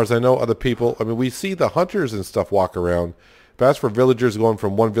 As far as I know, other people... I mean, we see the hunters and stuff walk around. But as for villagers going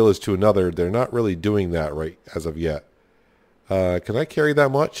from one village to another, they're not really doing that right as of yet. Can I carry that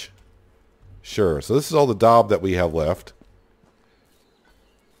much? Sure. So this is all the daub that we have left.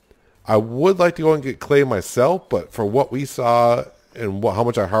 I would like to go and get clay myself, but for what we saw and how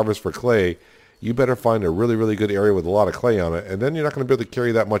much I harvest for clay, you better find a really, really good area with a lot of clay on it. And then you're not going to be able to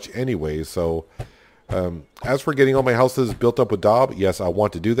carry that much anyway. So as for getting all my houses built up with daub, yes, I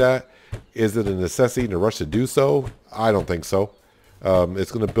want to do that. Is it a necessity and a rush to do so? I don't think so.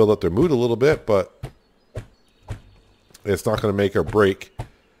 It's going to build up their mood a little bit, but it's not going to make or break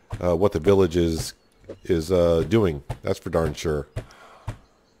what the village is doing. That's for darn sure.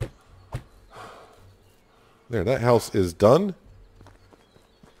 There, that house is done.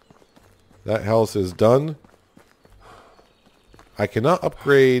 That house is done. I cannot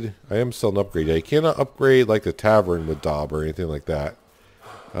upgrade. I am still an upgrade. I cannot upgrade like the tavern with daub or anything like that.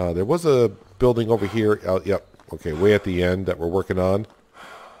 There was a building over here. Yep. Okay, way at the end that we're working on.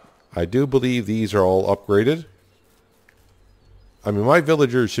 I do believe these are all upgraded. I mean, my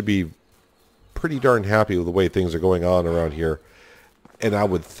villagers should be pretty darn happy with the way things are going on around here. And I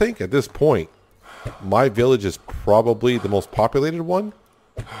would think at this point, my village is probably the most populated one.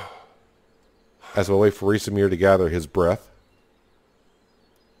 As I wait for Risamir to gather his breath.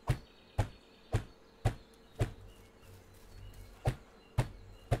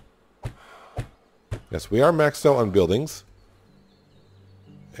 Yes, we are maxed out on buildings.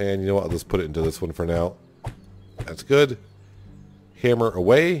 And you know what? Let's put it into this one for now. That's good. Hammer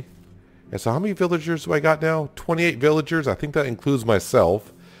away. And so how many villagers do I got now? 28 villagers. I think that includes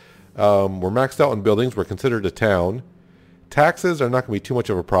myself. We're maxed out on buildings. We're considered a town. Taxes are not going to be too much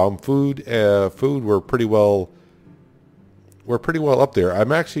of a problem. Food, we're pretty well up there.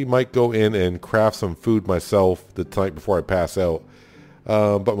 I actually might go in and craft some food myself the night before I pass out.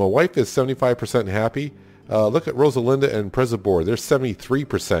 But my wife is 75% happy. Look at Rosalinda and Prezibor. They're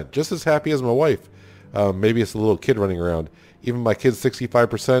 73%, just as happy as my wife. Maybe it's a little kid running around. Even my kid's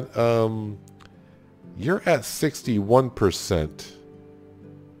 65%. You're at 61%.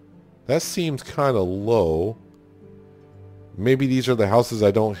 That seems kind of low. Maybe these are the houses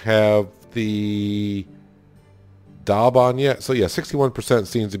I don't have the daub on yet. So yeah, 61%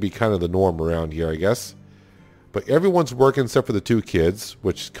 seems to be kind of the norm around here, I guess. But everyone's working except for the two kids,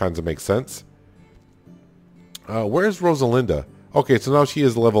 which kind of makes sense. Where's Rosalinda? Okay, so now she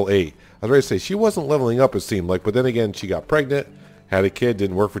is level 8. I was ready to say, she wasn't leveling up, it seemed like. But then again, she got pregnant, had a kid,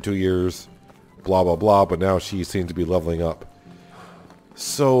 didn't work for 2 years, blah, blah, blah. But now she seems to be leveling up.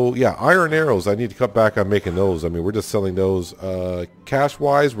 So, yeah, iron arrows. I need to cut back on making those. I mean, we're just selling those.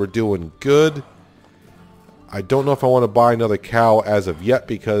 Cash-wise, we're doing good. I don't know if I want to buy another cow as of yet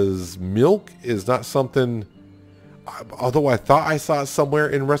because milk is not something... Although I thought I saw it somewhere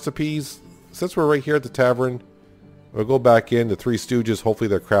in recipes. Since we're right here at the tavern, we'll go back in the Three Stooges. Hopefully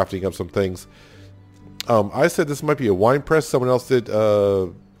they're crafting up some things. I said this might be a wine press. Someone else did.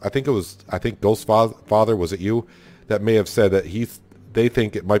 I think Ghost Father, was it you? That may have said that they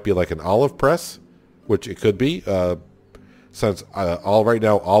think it might be like an olive press, which it could be. Since right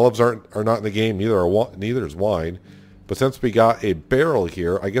now olives are not in the game, neither is wine. But since we got a barrel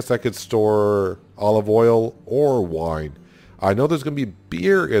here, I guess I could store olive oil or wine. I know there's going to be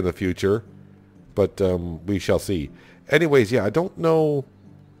beer in the future, but we shall see. Anyways, yeah, I don't know.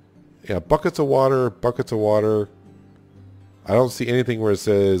 Yeah, buckets of water, buckets of water. I don't see anything where it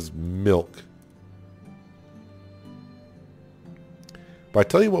says milk. But I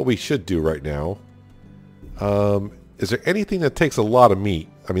tell you what we should do right now. Is there anything that takes a lot of meat?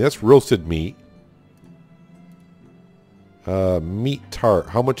 I mean, that's roasted meat. Meat tart.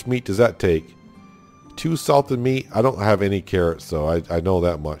 How much meat does that take? 2 salted meat. I don't have any carrots, so I know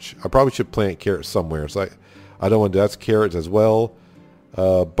that much. I probably should plant carrots somewhere. So I don't want to do that's carrots as well.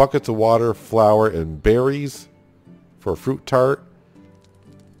 Buckets of water, flour, and berries for a fruit tart.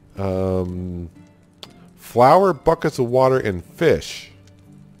 Flour, buckets of water, and fish.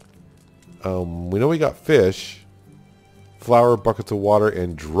 We know we got fish. Flour, buckets of water,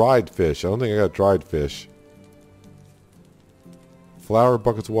 and dried fish. I don't think I got dried fish. Flour,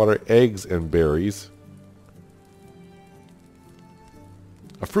 buckets of water, eggs, and berries.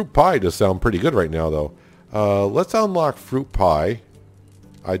 A fruit pie does sound pretty good right now, though. Let's unlock fruit pie.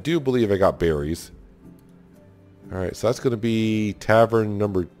 I do believe I got berries. Alright, so that's going to be tavern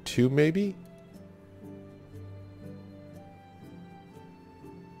number 2, maybe?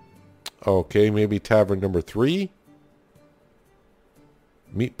 Okay, maybe tavern number 3.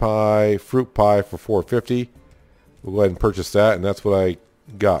 Meat pie, fruit pie for $4.50. We'll go ahead and purchase that, and that's what I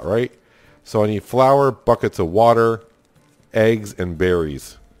got, right? So I need flour, buckets of water, eggs, and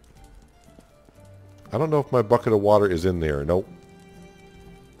berries. I don't know if my bucket of water is in there. Nope.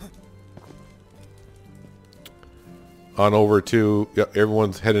 on over to, yep,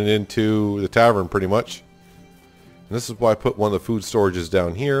 everyone's heading into the tavern pretty much. And this is why I put one of the food storages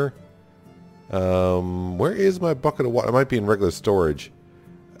down here. Where is my bucket of water? It might be in regular storage.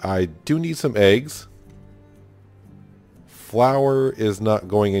 I do need some eggs. Flour is not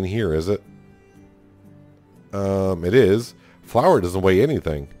going in here, is it? It is. Flour doesn't weigh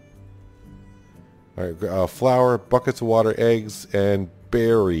anything. Alright, flour, buckets of water, eggs, and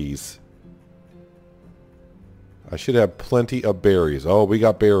berries. I should have plenty of berries. Oh, we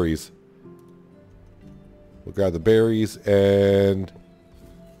got berries. We'll grab the berries, and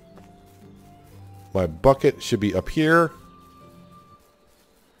my bucket should be up here.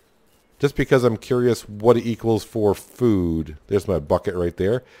 Just because I'm curious what it equals for food. There's my bucket right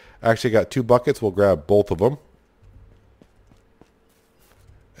there. I actually got 2 buckets. We'll grab both of them.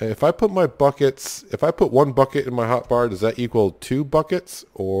 If I put my buckets, if I put 1 bucket in my hotbar, does that equal 2 buckets?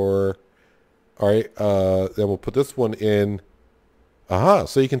 Or, all right, then we'll put this one in. Aha,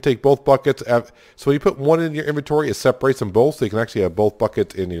 so you can take both buckets. So when you put one in your inventory, it separates them both, so you can actually have both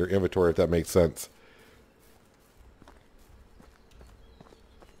buckets in your inventory, if that makes sense.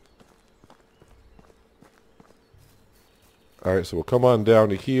 All right, so we'll come on down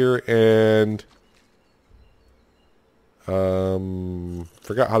to here and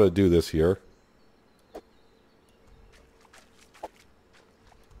forgot how to do this here.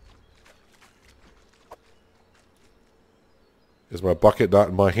 Is my bucket not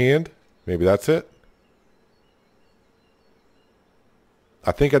in my hand? Maybe that's it.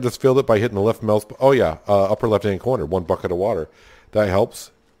 I think I just filled it by hitting the left mouse. Oh yeah, upper left hand corner, 1 bucket of water. That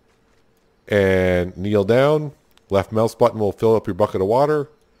helps. And kneel down. Left mouse button will fill up your bucket of water.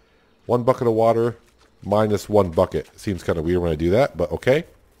 1 bucket of water minus 1 bucket. Seems kind of weird when I do that, but okay.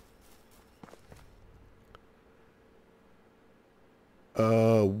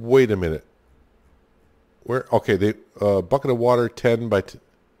 Wait a minute. Where? Okay, the bucket of water 10 by.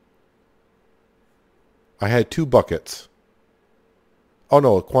 I had 2 buckets. Oh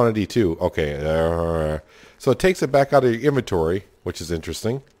no, quantity 2. Okay, so it takes it back out of your inventory, which is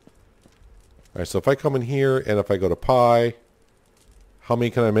interesting. All right, so if I come in here and if I go to pie, how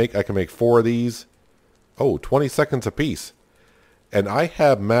many can I make? I can make 4 of these. Oh, 20 seconds a piece. And I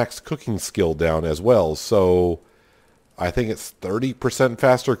have max cooking skill down as well, so I think it's 30%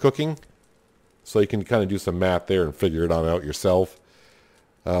 faster cooking. So you can kind of do some math there and figure it on out yourself.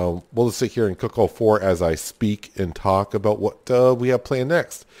 We'll just sit here and cook all 4 as I speak and talk about what we have planned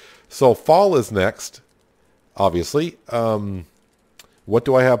next. So fall is next, obviously. What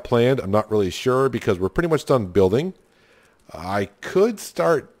do I have planned? I'm not really sure because we're pretty much done building. I could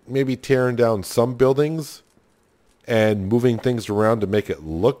start maybe tearing down some buildings and moving things around to make it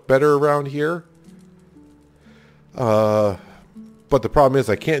look better around here. But the problem is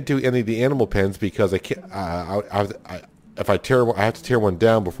I can't do any of the animal pens because I can't. If I have to tear one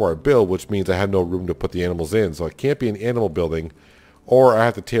down before I build, which means I have no room to put the animals in. So it can't be an animal building, or I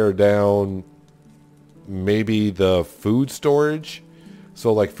have to tear down maybe the food storage.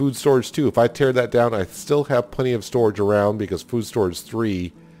 So like food storage 2, if I tear that down, I still have plenty of storage around because food storage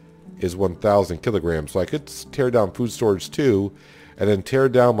 3 is 1,000 kilograms. So I could tear down food storage 2 and then tear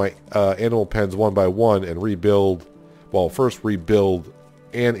down my animal pens one by one and rebuild. Well, first rebuild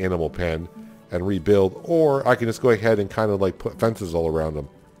an animal pen and rebuild, or I can just go ahead and kind of like put fences all around them.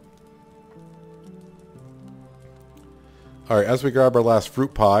 All right, as we grab our last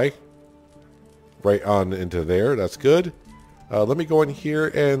fruit pie, right on into there, that's good. Let me go in here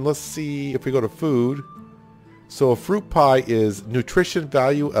and let's see if we go to food. So a fruit pie is nutrition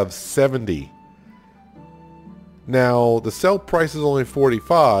value of 70. Now, the sell price is only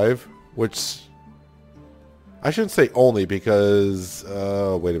 45, which I shouldn't say only because,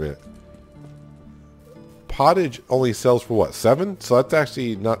 wait a minute. Pottage only sells for what, 7? So that's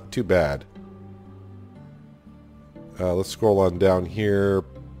actually not too bad. Let's scroll on down here.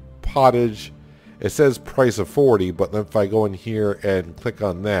 Pottage, it says price of 40, but then if I go in here and click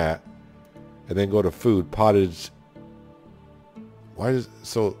on that, and then go to food, pottage,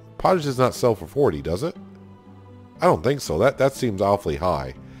 so pottage does not sell for 40, does it? I don't think so. That seems awfully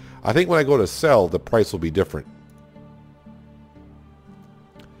high. I think when I go to sell, the price will be different.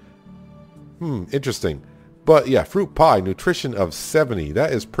 Interesting. But yeah, fruit pie, nutrition of 70.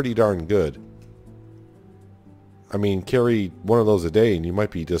 That is pretty darn good. I mean, carry one of those a day and you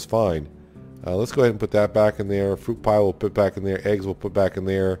might be just fine. Let's go ahead and put that back in there. Fruit pie we'll put back in there. Eggs we'll put back in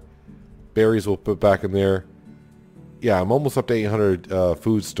there. Berries we'll put back in there. Yeah, I'm almost up to 800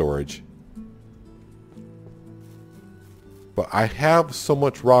 food storage. But I have so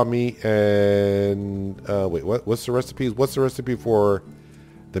much raw meat and... wait, what's the recipes? What's the recipe for...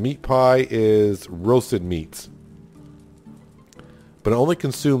 The meat pie is roasted meats. but it only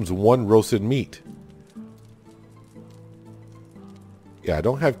consumes 1 roasted meat. Yeah, I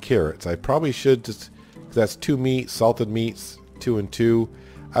don't have carrots. I probably should just... That's 2 meat, salted meats, 2 and 2.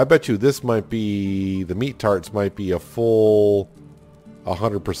 I bet you this might be... The meat tarts might be a full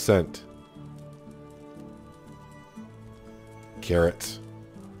 100%. Carrots.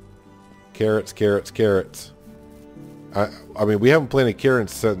 Carrots, carrots, carrots. I mean, we haven't planted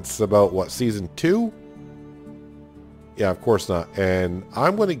carrots since about, what, season 2? Yeah, of course not. And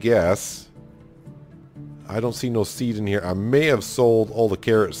I'm going to guess... I don't see no seed in here. I may have sold all the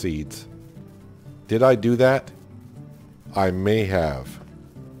carrot seeds. Did I do that? I may have.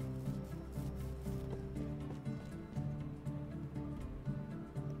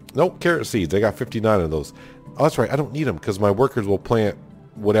 Nope, carrot seeds. I got 59 of those. Oh, that's right. I don't need them because my workers will plant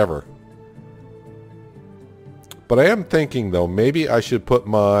whatever. But I am thinking, though, maybe I should put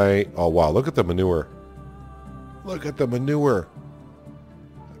my... Oh, wow. Look at the manure. Look at the manure.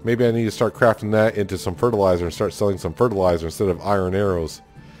 Maybe I need to start crafting that into some fertilizer and start selling some fertilizer instead of iron arrows.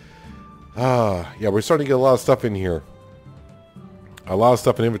 Yeah, we're starting to get a lot of stuff in here. A lot of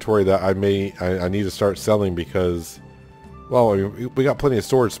stuff in inventory that I need to start selling because, well, I mean, we got plenty of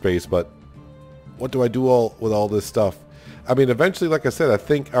storage space, but what do I do with all this stuff? I mean, eventually, like I said, I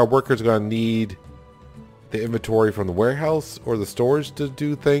think our workers are going to need the inventory from the warehouse or the storage to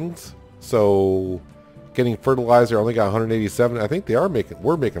do things. So... Getting fertilizer, I only got 187. I think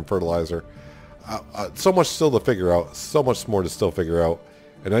we're making fertilizer. So much still to figure out. So much more to still figure out.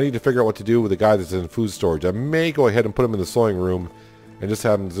 And I need to figure out what to do with the guy that's in food storage. I may go ahead and put him in the sewing room and just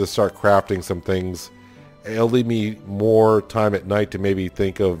have him just start crafting some things. It'll leave me more time at night to maybe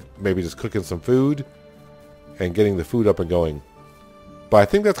think of maybe just cooking some food and getting the food up and going. But I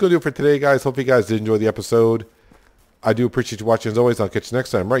think that's going to do it for today, guys. Hope you guys did enjoy the episode. I do appreciate you watching as always. I'll catch you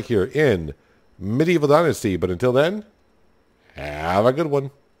next time right here in Medieval Dynasty. But until then, have a good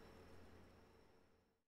one.